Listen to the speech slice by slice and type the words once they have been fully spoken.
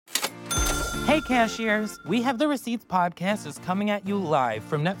Hey, cashiers. We Have the Receipts podcast is coming at you live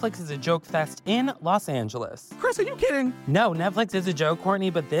from Netflix's A Joke Fest in Los Angeles. Chris, are you kidding? No, Netflix is a joke, Courtney,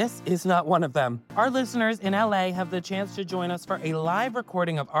 but this is not one of them. Our listeners in LA have the chance to join us for a live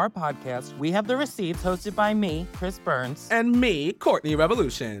recording of our podcast, We Have the Receipts, hosted by me, Chris Burns. And me, Courtney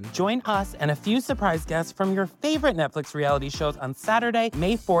Revolution. Join us and a few surprise guests from your favorite Netflix reality shows on Saturday,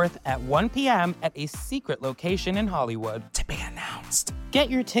 May 4th at 1 p.m. at a secret location in Hollywood. To be announced. Get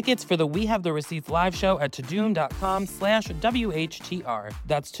your tickets for the We Have the Receipts live show at tudum.com/WHTR.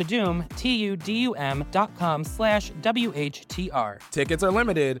 That's Tudum, TUDUM.com/WHTR. Tickets are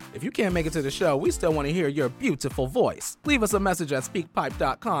limited. If you can't make it to the show, we still want to hear your beautiful voice. Leave us a message at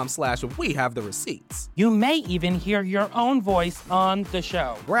speakpipe.com/We Have the Receipts. You may even hear your own voice on the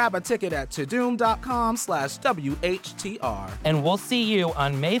show. Grab a ticket at tudum.com/WHTR. And we'll see you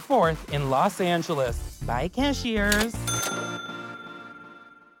on May 4th in Los Angeles. Bye, cashiers.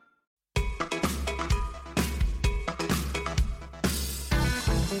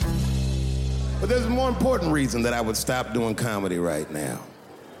 But there's a more important reason that I would stop doing comedy right now.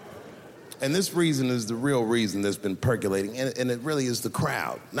 And this reason is the real reason that's been percolating, and it really is the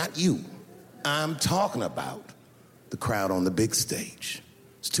crowd, not you. I'm talking about the crowd on the big stage.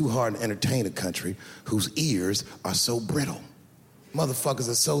 It's too hard to entertain a country whose ears are so brittle. Motherfuckers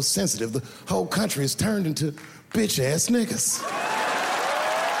are so sensitive, the whole country is turned into bitch-ass niggas.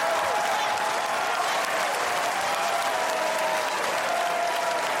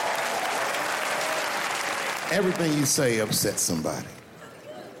 Everything you say upsets somebody.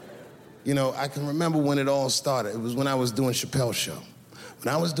 You know, I can remember when it all started. It was when I was doing Chappelle's Show.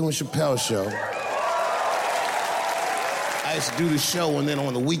 When I was doing Chappelle's Show, I used to do the show, and then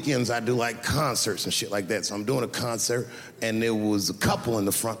on the weekends I do like concerts and shit like that. So I'm doing a concert, and there was a couple in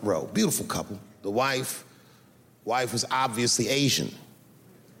the front row, beautiful couple. The wife was obviously Asian.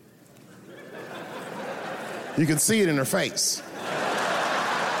 You could see it in her face.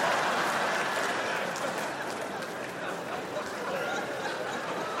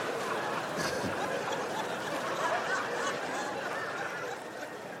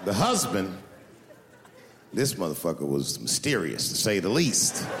 The husband, this motherfucker was mysterious, to say the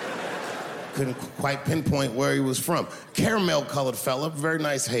least. Couldn't quite pinpoint where he was from. Caramel-colored fella, very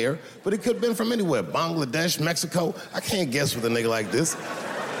nice hair, but he could have been from anywhere. Bangladesh, Mexico. I can't guess with a nigga like this.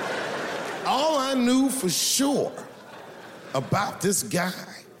 All I knew for sure about this guy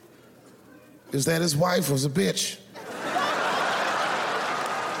is that his wife was a bitch.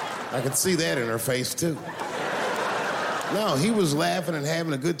 I could see that in her face, too. No, he was laughing and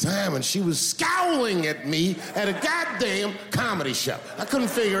having a good time, and she was scowling at me at a goddamn comedy show. I couldn't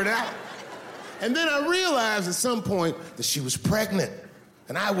figure it out. And then I realized at some point that she was pregnant,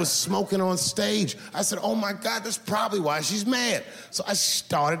 and I was smoking on stage. I said, oh my God, that's probably why she's mad. So I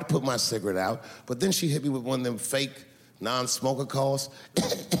started to put my cigarette out, but then she hit me with one of them fake non-smoker calls.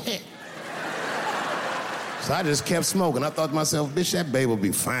 So I just kept smoking. I thought to myself, bitch, that babe will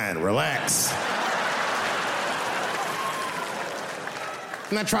be fine, relax.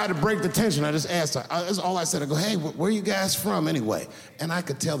 And I tried to break the tension. I just asked her. That's all I said. I go, hey, where are you guys from anyway? And I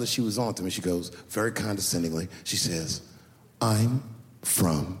could tell that she was on to me. She goes, very condescendingly, she says, I'm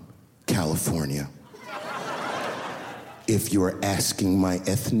from California. If you're asking my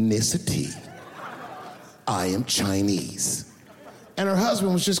ethnicity, I am Chinese. And her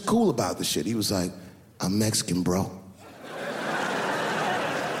husband was just cool about the shit. He was like, I'm Mexican, bro.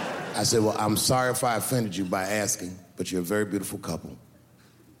 I said, well, I'm sorry if I offended you by asking, but you're a very beautiful couple.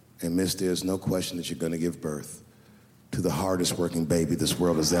 And miss, there's no question that you're gonna give birth to the hardest working baby this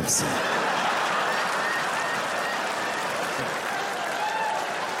world has ever seen.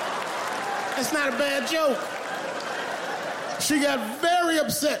 That's not a bad joke. She got very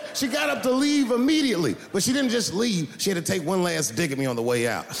upset. She got up to leave immediately, but she didn't just leave. She had to take one last dig at me on the way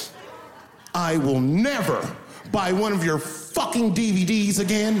out. I will never buy one of your fucking DVDs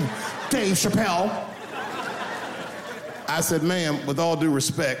again, Dave Chappelle. I said, ma'am, with all due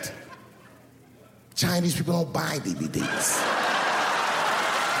respect, Chinese people don't buy DVDs.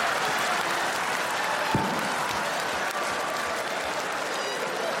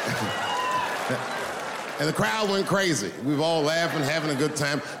 And the crowd went crazy. We were all laughing, having a good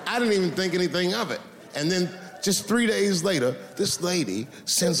time. I didn't even think anything of it. And then just 3 days later, this lady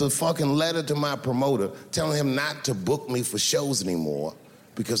sends a fucking letter to my promoter telling him not to book me for shows anymore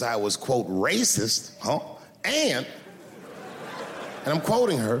because I was, quote, racist, and I'm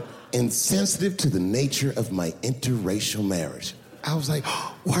quoting her, insensitive to the nature of my interracial marriage. I was like,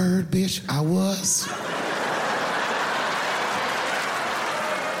 word, bitch, I was.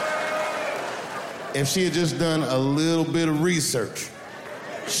 If she had just done a little bit of research,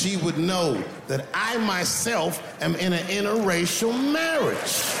 she would know that I myself am in an interracial marriage.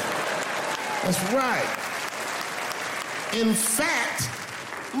 That's right. In fact,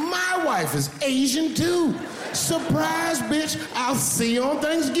 my wife is Asian too. Surprise, bitch. I'll see you on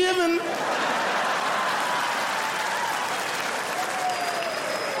Thanksgiving.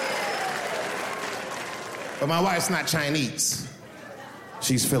 But my wife's not Chinese.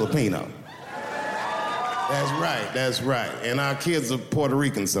 She's Filipino. That's right. And our kids are Puerto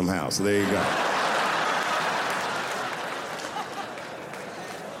Rican somehow, so there you go.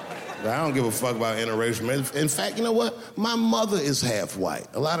 But I don't give a fuck about interracial marriage. In fact, you know what? My mother is half white.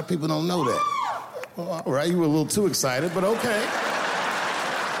 A lot of people don't know that. Well, all right, you were a little too excited, but okay.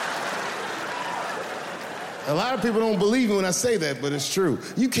 A lot of people don't believe me when I say that, but it's true.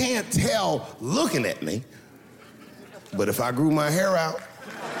 You can't tell looking at me, but if I grew my hair out,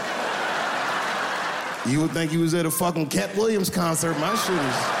 you would think you was at a fucking Cat Williams concert. My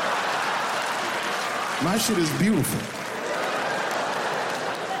shit is beautiful.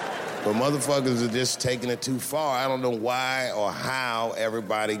 But motherfuckers are just taking it too far. I don't know why or how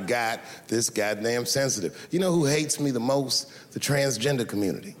everybody got this goddamn sensitive. You know who hates me the most? The transgender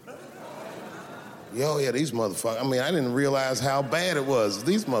community. Yo, yeah, these motherfuckers. I mean, I didn't realize how bad it was.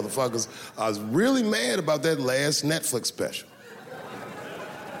 These motherfuckers, I was really mad about that last Netflix special.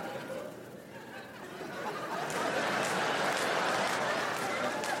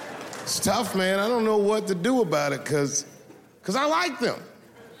 It's tough, man. I don't know what to do about it, because I like them.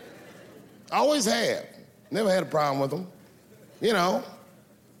 I always have. Never had a problem with them. You know,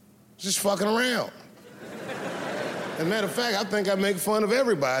 just fucking around. As a matter of fact, I think I make fun of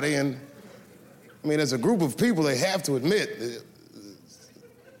everybody, and I mean, as a group of people, they have to admit,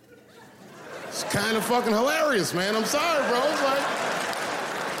 it's kind of fucking hilarious, man. I'm sorry, bro. It's like,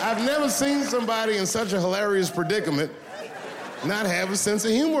 I've never seen somebody in such a hilarious predicament not have a sense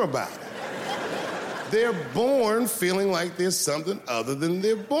of humor about it. They're born feeling like there's something other than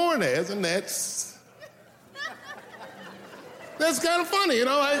they're born as, and that's kind of funny, you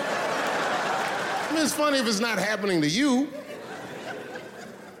know? I mean, it's funny if it's not happening to you.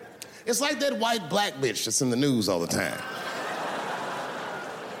 It's like that white black bitch that's in the news all the time.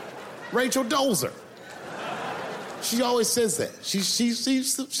 Rachel Dolezal. She always says that. She's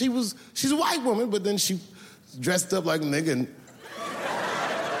a white woman, but then she dressed up like a nigga and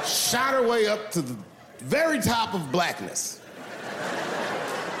shot her way up to the very top of blackness.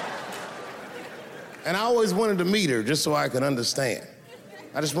 And I always wanted to meet her just so I could understand.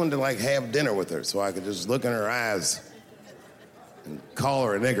 I just wanted to like have dinner with her so I could just look in her eyes and call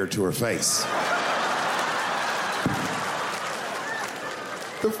her a nigger to her face.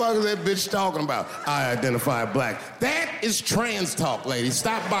 The fuck is that bitch talking about? I identify black. That is trans talk, lady.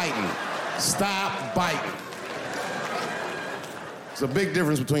 Stop biting. Stop biting. There's a big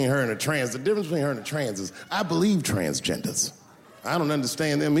difference between her and a trans. The difference between her and a trans is I believe transgenders. I don't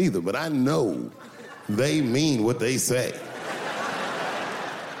understand them either, but I know they mean what they say.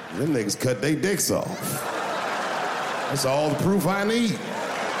 Them niggas cut their dicks off. That's all the proof I need.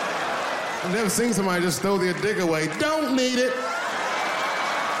 I've never seen somebody just throw their dick away. Don't need it.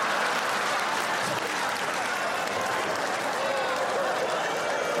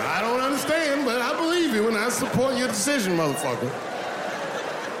 I don't understand, but I believe you and I support your decision, motherfucker.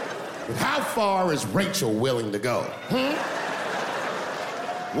 But how far is Rachel willing to go?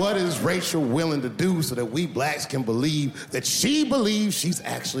 What is Rachel willing to do so that we blacks can believe that she believes she's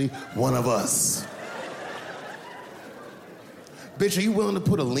actually one of us? Bitch, are you willing to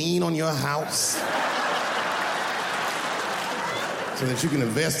put a lien on your house so that you can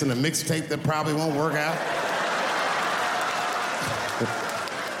invest in a mixtape that probably won't work out?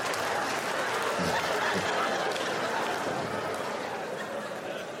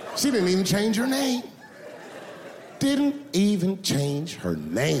 She didn't even change her name. Didn't even change her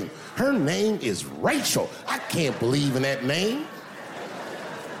name. Her name is Rachel. I can't believe in that name.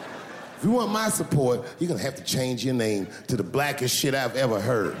 If you want my support, you're gonna have to change your name to the blackest shit I've ever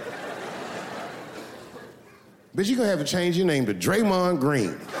heard. Bitch, you're gonna have to change your name to Draymond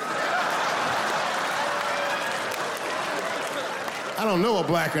Green. I don't know a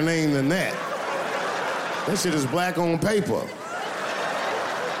blacker name than that. That shit is black on paper.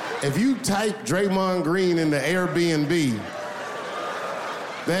 If you type Draymond Green into Airbnb,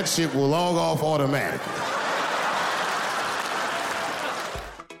 that shit will log off automatically.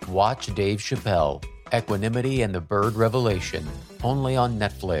 Watch Dave Chappelle, Equanimity and the Bird Revelation, only on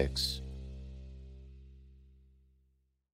Netflix.